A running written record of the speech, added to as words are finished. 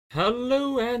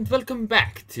Hello and welcome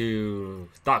back to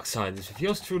Darksiders with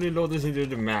yours truly, Lord into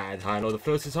the Mad High Lord of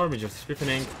Floats' Army of the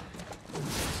Spifening.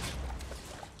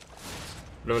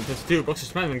 Level 22,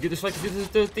 Boxer's Man, get this fight to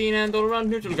 13 and all around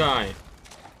neutral guy.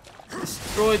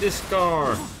 Destroy this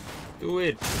car. Do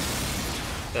it.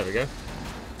 There we go.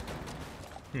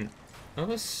 I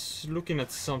was looking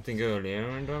at something earlier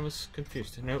and I was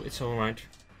confused. No, it's alright.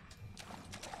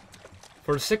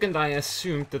 For a second I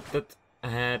assumed that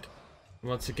had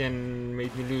once again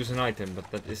made me lose an item, but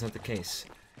that is not the case.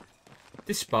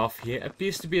 This path here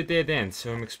appears to be a dead end,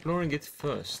 so I'm exploring it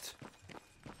first.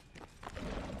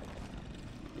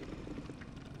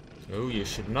 So you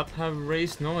should not have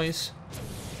raised noise.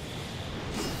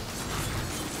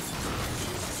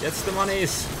 Gets the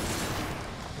monies!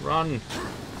 Run!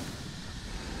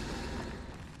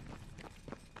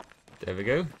 There we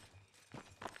go.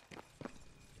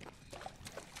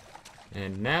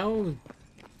 And now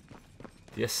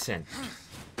the ascent.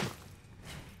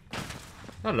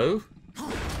 Hello.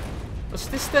 What's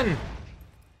this then?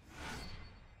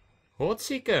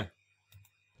 Horde-seeker.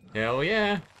 Hell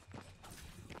yeah.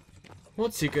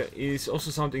 Horde-seeker is also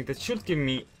something that should give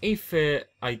me a fair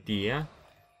idea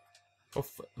of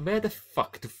where the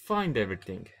fuck to find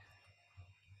everything.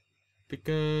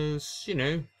 Because, you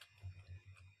know,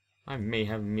 I may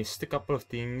have missed a couple of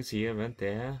things here and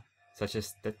there. Such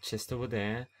as that chest over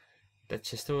there. That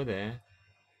chest over there.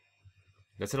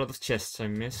 That's a lot of chests I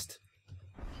missed.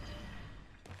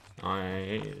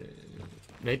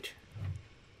 Wait.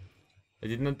 I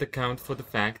did not account for the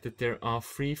fact that there are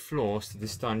 3 floors to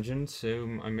this dungeon,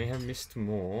 so I may have missed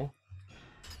more.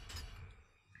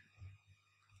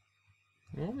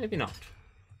 Or maybe not.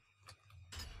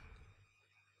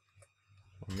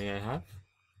 Or may I have?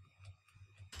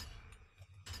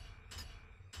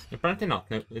 Apparently not.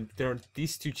 No, there are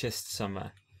these 2 chests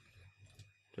somewhere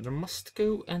that I must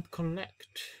go and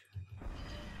collect.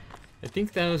 I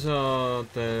think those are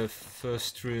the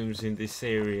first rooms in this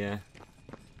area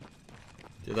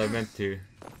that I went to.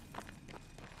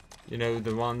 You know,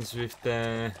 the ones with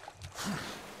the...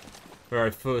 where I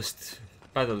first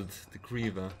battled the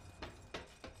Griever.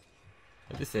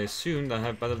 At least I assumed I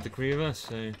have battled the Griever,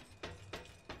 so...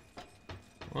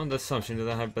 on the assumption that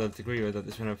I have battled the Griever, that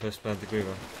is when I first battled the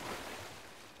Griever.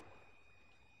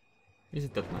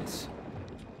 Isn't that nice?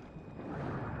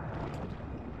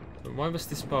 But why was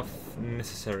this path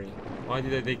necessary? Why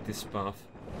did I take this path?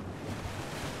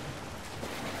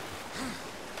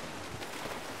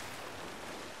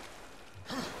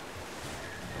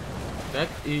 That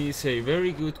is a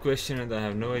very good question and I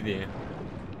have no idea.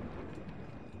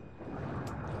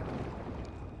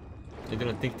 I do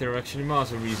not think there actually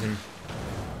was a reason.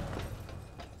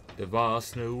 There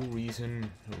was no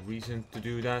reason to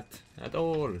do that at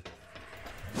all.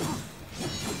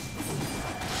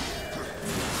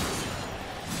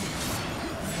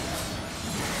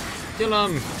 Kill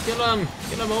him! Kill him!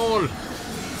 Kill them all!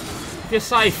 You're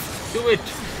safe! Do it!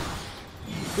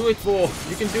 Do it, War!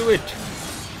 You can do it!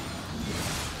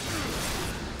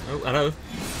 Oh, hello.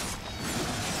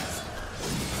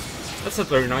 That's not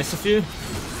very nice of you.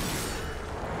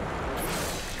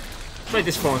 Trade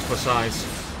this phones for size.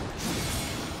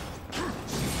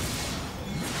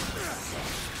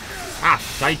 Ah,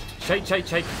 shite! Shite, shite,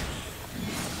 shite!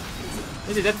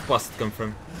 Where did that bastard come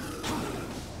from?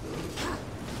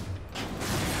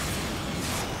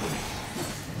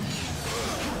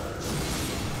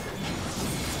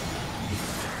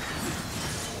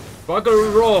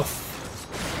 Bugger off!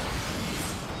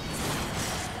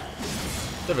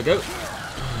 There we go.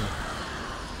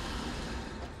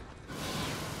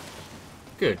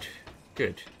 Good,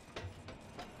 good.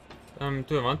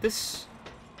 Do I want this?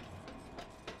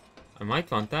 I might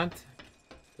want that.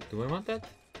 But do I want that?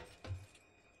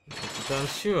 I'm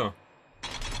sure.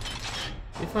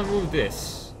 If I move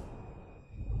this.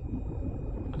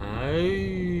 Oh,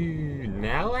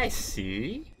 now I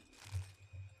see.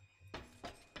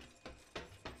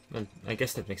 Well, I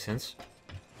guess that makes sense.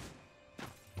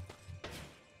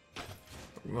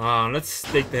 Wow, let's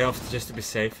take the health just to be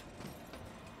safe.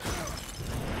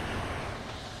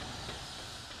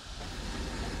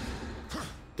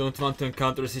 Don't want to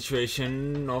encounter a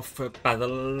situation of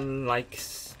battle-like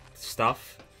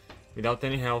stuff without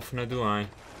any health, no do I.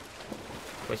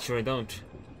 Quite sure I don't.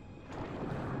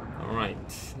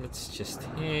 Alright, let's just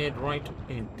head right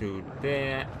into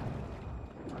there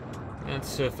and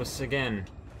surface again.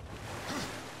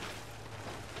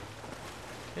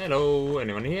 Hello,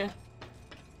 anyone here?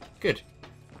 Good.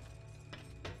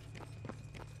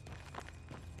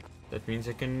 That means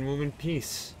I can move in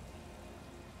peace.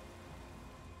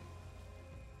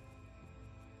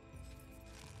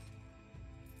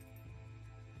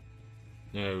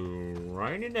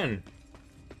 Alrighty then.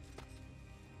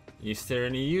 Is there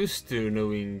any use to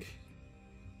knowing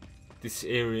this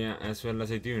area as well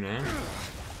as I do now?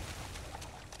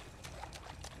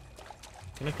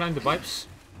 Can I climb the pipes?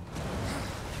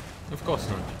 Of course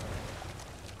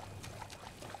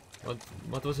not.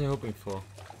 What was I hoping for?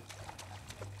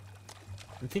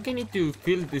 I think I need to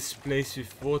fill this place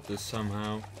with water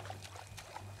somehow.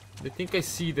 I think I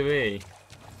see the way.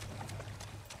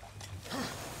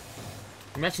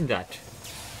 Imagine that.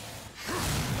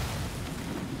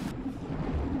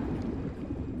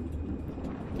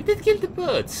 It did kill the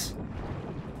birds.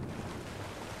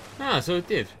 Ah, so it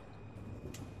did.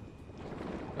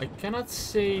 I cannot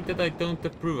say that I don't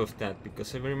approve of that,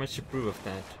 because I very much approve of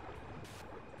that.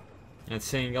 And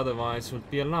saying otherwise would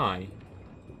be a lie.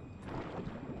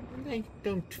 And I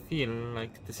don't feel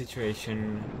like the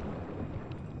situation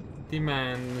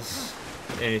demands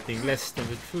anything less than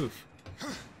the truth.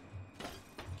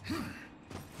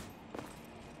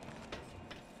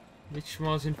 Which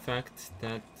was in fact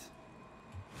that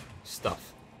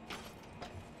stuff.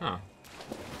 Ah.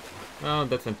 Well,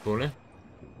 that went poorly.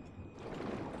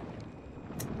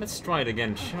 Let's try it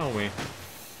again, shall we?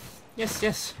 Yes,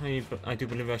 yes, I do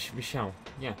believe we shall.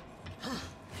 Yeah.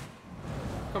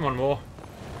 Come on, more.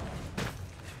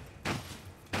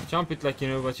 Jump it like you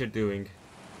know what you're doing.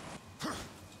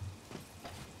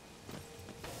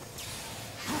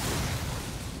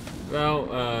 Well,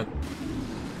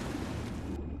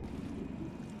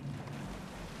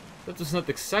 that was not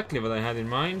exactly what I had in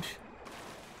mind.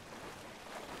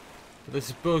 But I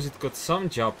suppose it got some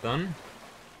job done.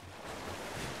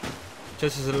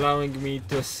 Just as allowing me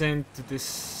to ascend to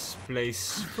this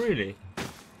place freely.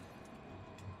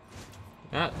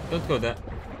 Ah, don't go there.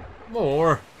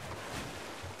 More!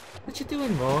 What you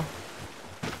doing, More?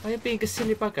 Are you being a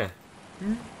silly bugger?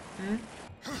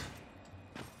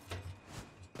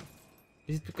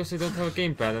 Is it because I don't have a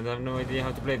gamepad and I have no idea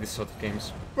how to play this sort of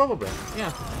games? Probably,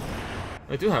 yeah.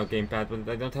 I do have a gamepad, but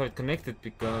I don't have it connected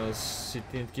because it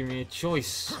didn't give me a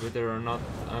choice whether or not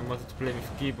I wanted to play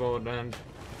with keyboard and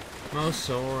mouse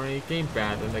or a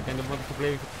gamepad, and I kind of wanted to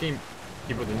play with a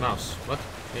keyboard and mouse. What?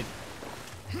 Wait.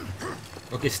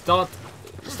 Okay, stop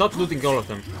looting all of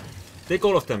them. Take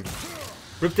all of them.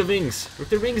 Rip the wings. Rip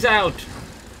the wings out.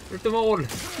 Rip them all.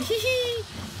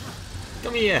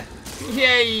 Come here.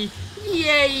 Yay!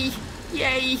 Yay!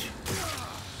 Yay!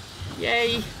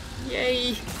 Yay!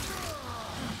 Yay!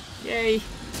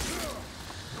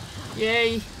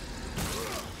 Yay!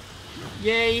 Yay!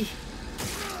 Yay!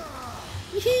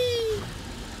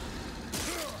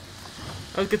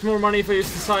 I'll get more money if I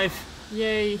use the scythe.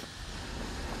 Yay!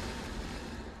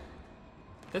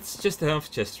 That's just a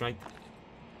health chest, right?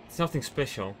 It's nothing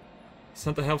special. It's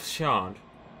not a health shard.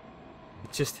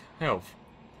 It's just health,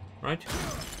 right?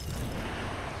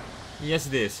 Yes,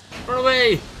 it is. Run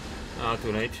away! Ah,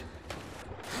 too late.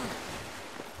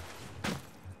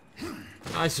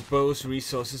 I suppose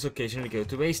resources occasionally go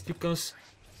to waste because,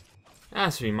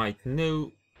 as we might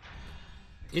know,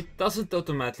 it doesn't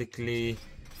automatically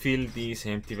fill these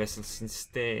empty vessels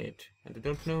instead. And I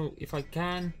don't know if I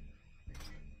can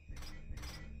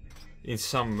in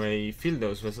some way fill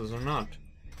those vessels or not.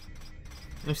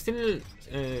 I'm still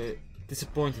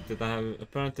disappointed that I have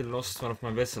apparently lost one of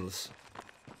my vessels.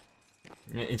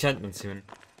 Enchantments even.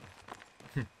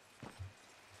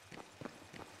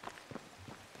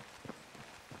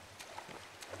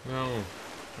 Oh,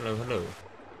 hello, hello.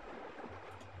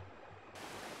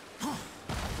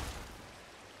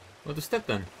 What was that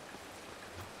then?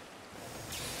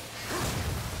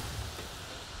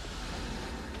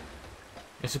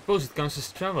 I suppose it counts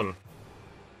as travel.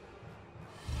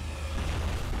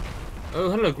 Oh,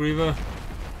 hello, Griever.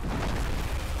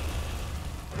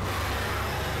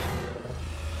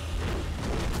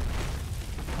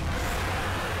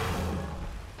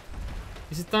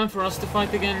 Is it time for us to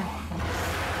fight again?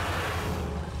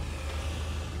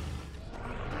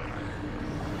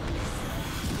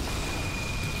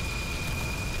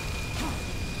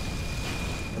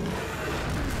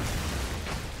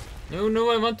 No, no,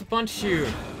 I want to punch you.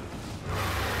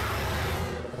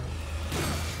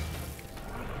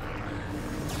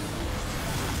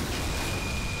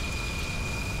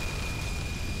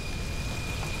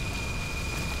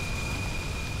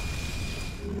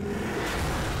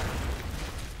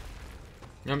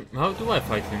 How do I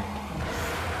fight him?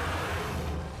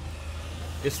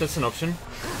 Guess that's an option.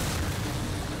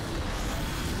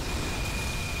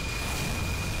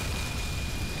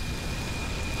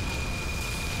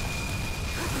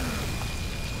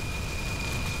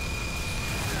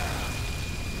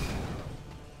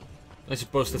 I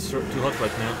suppose that's too hot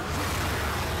right now.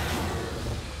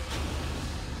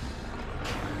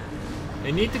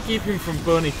 I need to keep him from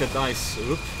burning that ice.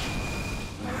 Oop.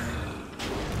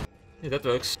 Yeah, that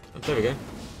works. Oh, there we go.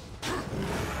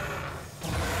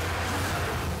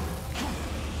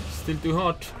 Still too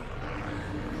hot.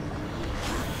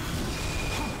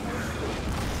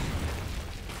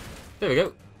 There we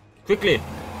go. Quickly.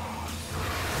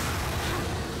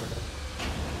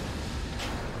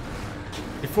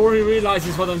 Before he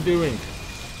realizes what I'm doing.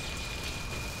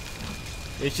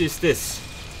 Which is this.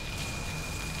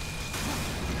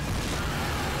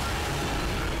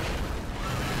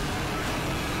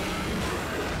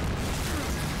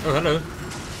 Oh, hello.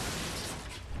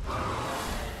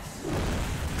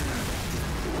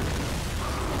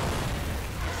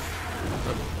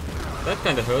 Oh, that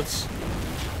kind of hurts.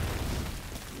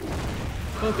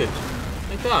 Don't it?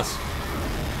 It does.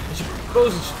 I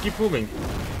suppose it should keep moving.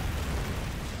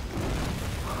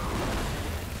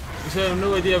 Because I have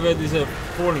no idea where these are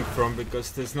falling from,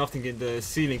 because there's nothing in the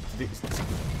ceiling to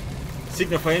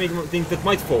signify anything that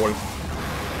might fall.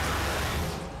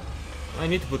 I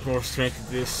need to put more strength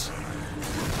into this.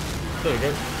 There we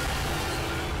go.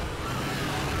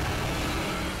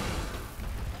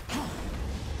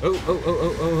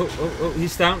 Oh,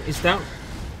 he's down, he's down.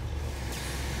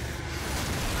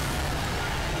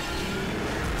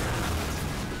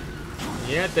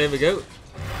 Yeah, there we go.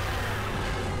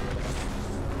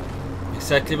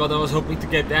 Exactly what I was hoping to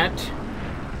get at.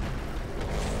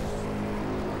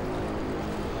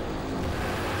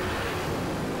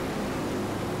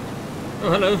 Oh,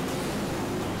 hello.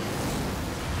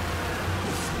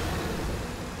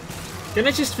 Can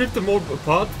I just rip them all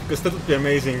apart? Because that would be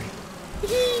amazing.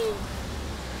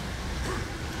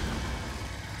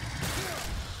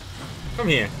 Come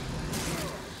here.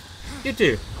 You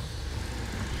too.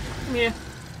 Come here.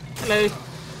 Hello.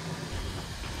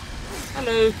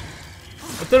 Hello.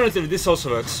 Alternatively, this also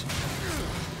works.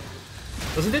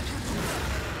 Doesn't it?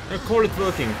 I call it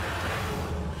working.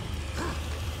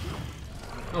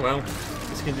 Oh well,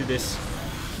 let's can do this.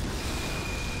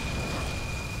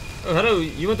 Oh hello,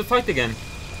 you want to fight again?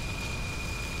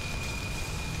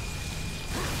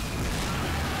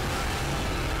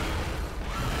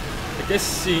 I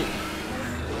guess she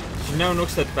now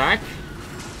knocks that back.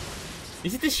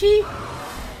 Is it a she? I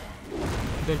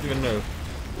don't even know.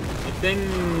 And then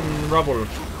rubble.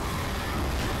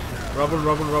 Rubble.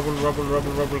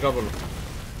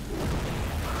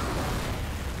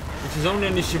 Which is only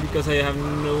an issue because I have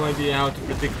no idea how to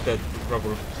predict that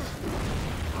rubble.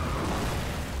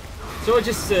 So I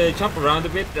just jump around a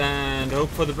bit and hope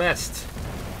for the best.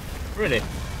 Really.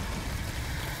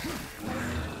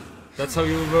 That's how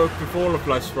you work with all of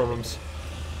life's problems.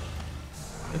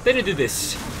 And then you do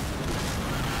this.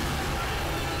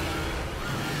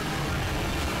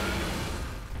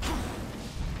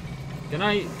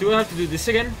 Do I have to do this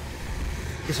again?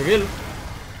 Because I will.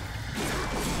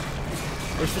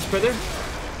 Where's the spreader?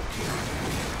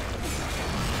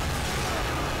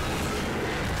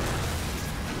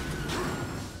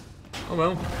 Oh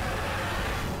well.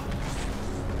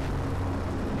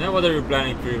 Now what are you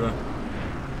planning, Griever?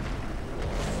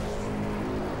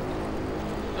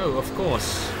 Oh, of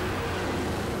course.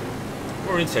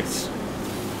 More insects.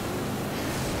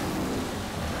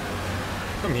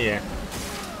 Come here.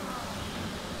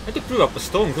 I could brew up a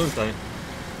stone, couldn't I?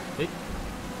 Wait.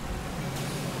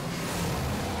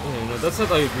 Oh no, that's not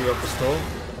how you brew up a stone.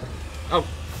 Oh,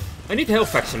 I need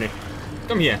health actually.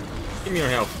 Come here. Give me your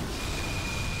health.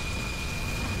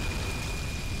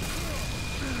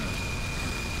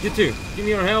 You too. Give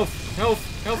me your health. Health.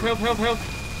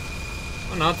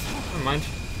 Or not. Never mind.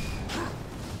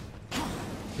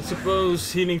 I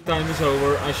suppose healing time is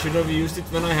over. I should have used it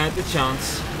when I had the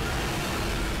chance.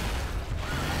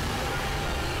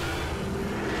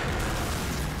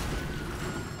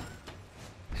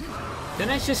 Can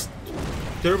I just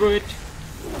turbo it?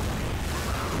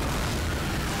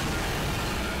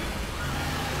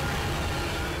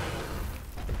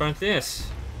 Apparently yes.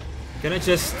 Can I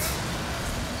just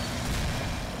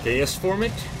chaos form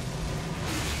it?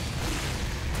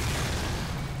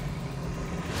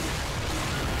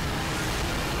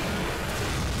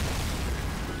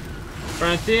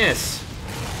 Apparently yes.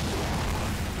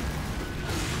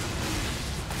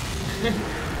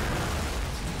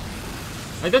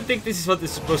 I don't think this is what is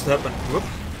supposed to happen. Whoop.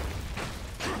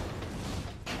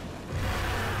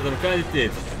 But I'm glad it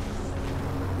did.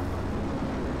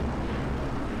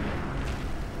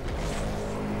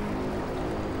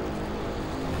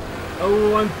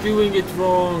 Oh, I'm doing it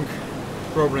wrong.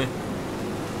 Probably.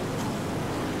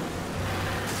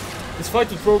 This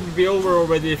fight would probably be over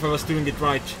already if I was doing it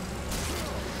right.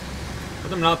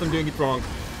 But I'm not, I'm doing it wrong.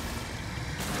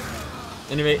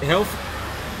 Anyway, health.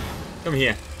 Come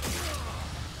here.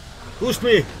 Boost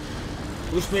me!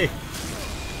 Boost me!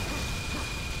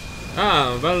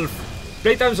 Ah, well,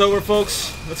 playtime's over,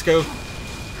 folks. Let's go.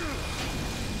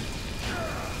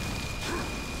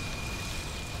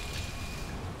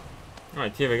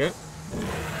 Alright, here we go.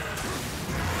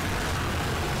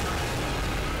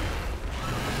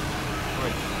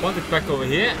 Alright, bond it back over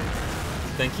here.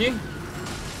 Thank you.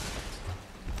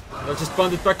 I'll just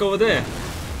bond it back over there.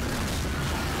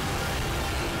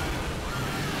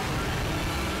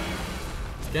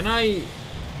 Can I...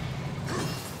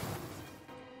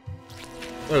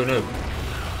 Oh no.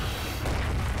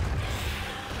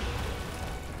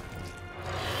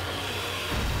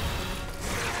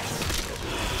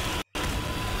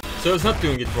 So it's not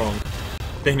doing it wrong,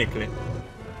 technically.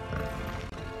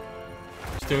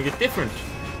 It's doing it different.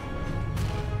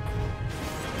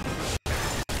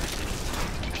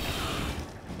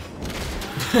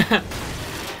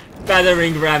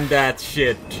 Battering ram that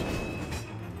shit.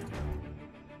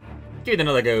 Give it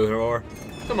another go, Roar.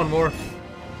 Come on, War.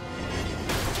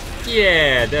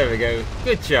 Yeah, there we go.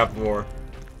 Good job, War.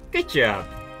 Good job.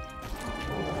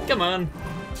 Come on.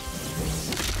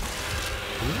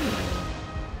 Ooh.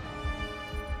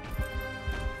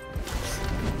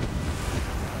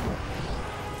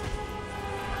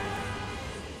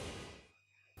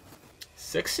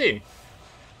 Sexy.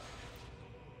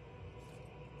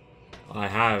 I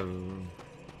have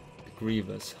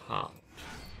Griever's heart.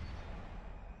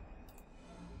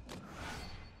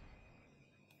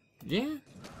 Yeah.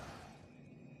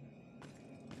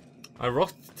 I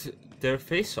rocked their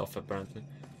face off, apparently.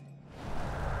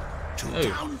 Two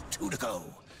down, two to go.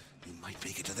 You might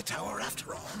make it to the tower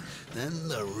after all. Then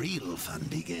the real fun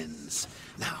begins.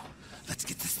 Now, let's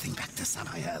get this thing back to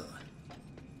Samael.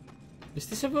 Is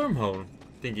this a wormhole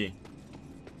thingy?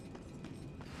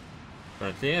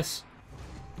 Apparently, yes.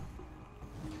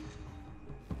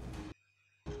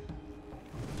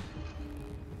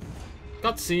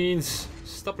 Cutscenes!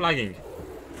 Stop lagging.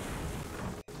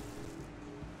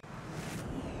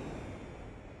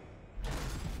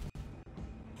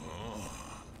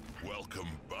 Welcome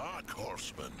back,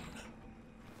 horseman.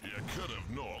 You could have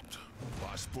knocked, but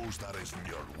I suppose that isn't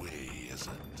your way, is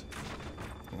it?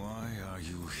 Why are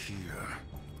you here?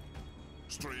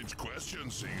 Strange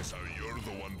question, seeing as how you're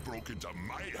the one broke into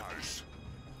my house.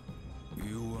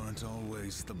 You weren't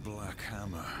always the Black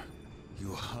Hammer.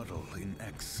 You huddle in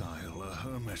exile, a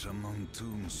hermit among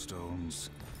tombstones.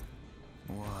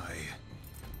 Why?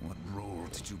 What role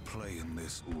did you play in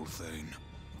this, Ulthane?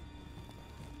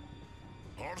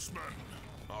 Horseman,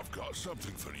 I've got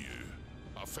something for you.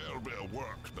 A fair bit of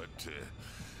work, but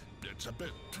it's a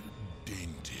bit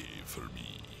dainty for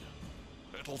me.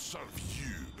 It'll serve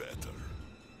you better.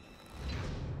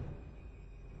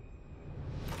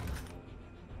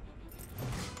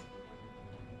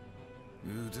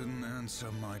 You didn't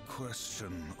answer my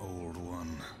question, old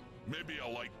one. Maybe I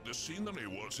liked the scenery,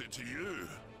 what's it to you?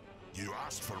 You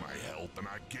asked for my help and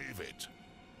I gave it.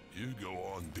 You go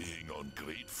on being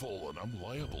ungrateful and I'm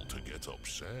liable to get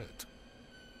upset.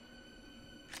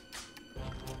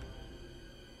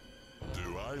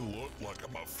 Do I look like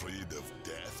I'm afraid of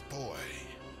death, boy?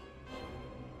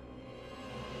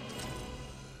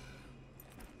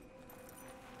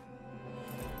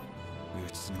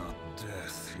 It's not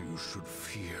death you should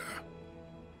fear.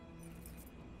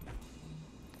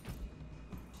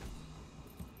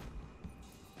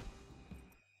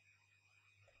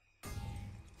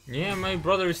 Yeah, my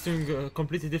brother is doing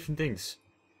completely different things.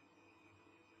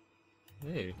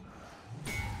 Hey.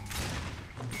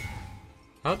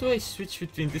 How do I switch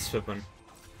between this weapon?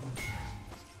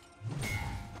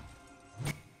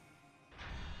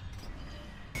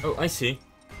 Oh, I see.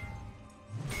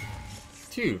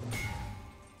 2.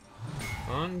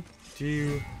 1,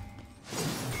 2.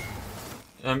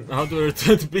 How do I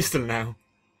return the pistol now?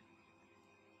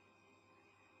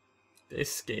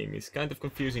 This game is kind of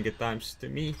confusing at times to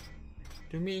me.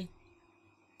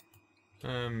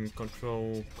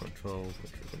 Control.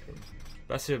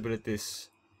 Passive abilities.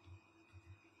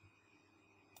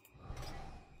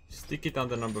 Stick it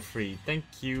under number 3. Thank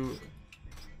you.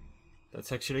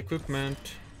 That's actually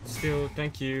equipment. Still,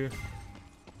 thank you.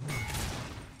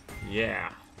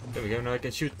 Yeah. There we go, now I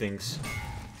can shoot things.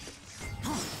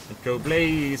 And throw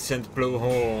blades and blow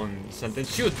horns and then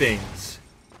shoot things.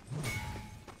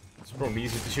 It's probably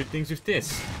easier to shoot things with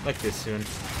this. Like this even.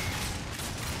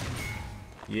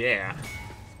 Yeah.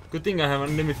 Good thing I have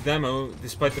unlimited ammo,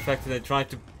 despite the fact that I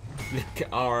tried to click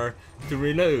R to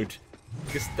reload.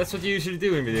 Because that's what you usually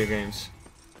do in video games.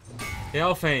 Yeah,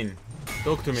 Alphane,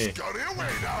 talk to me. Scurry away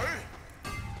now.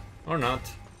 Or not.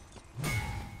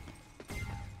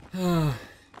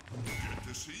 Good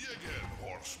to see you again,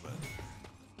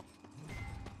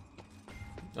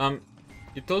 horseman.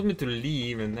 You told me to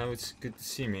leave, and now it's good to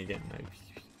see me again.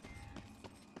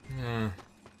 I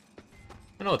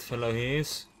know what fellow he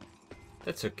is.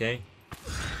 That's okay.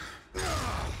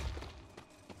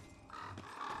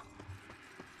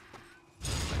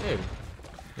 Oh,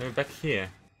 now we're back here.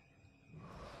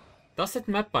 Does that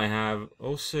map I have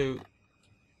also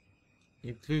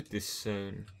include this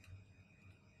zone?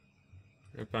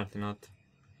 Apparently not.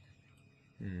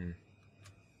 I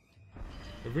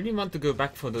really want to go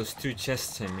back for those 2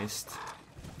 chests I missed.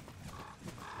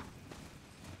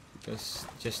 Because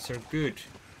chests are good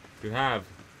to have.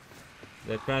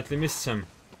 I apparently missed some.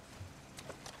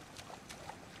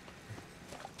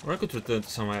 Or I could return to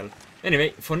somewhere else.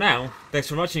 Anyway, for now, thanks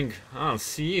for watching. I'll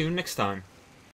see you next time.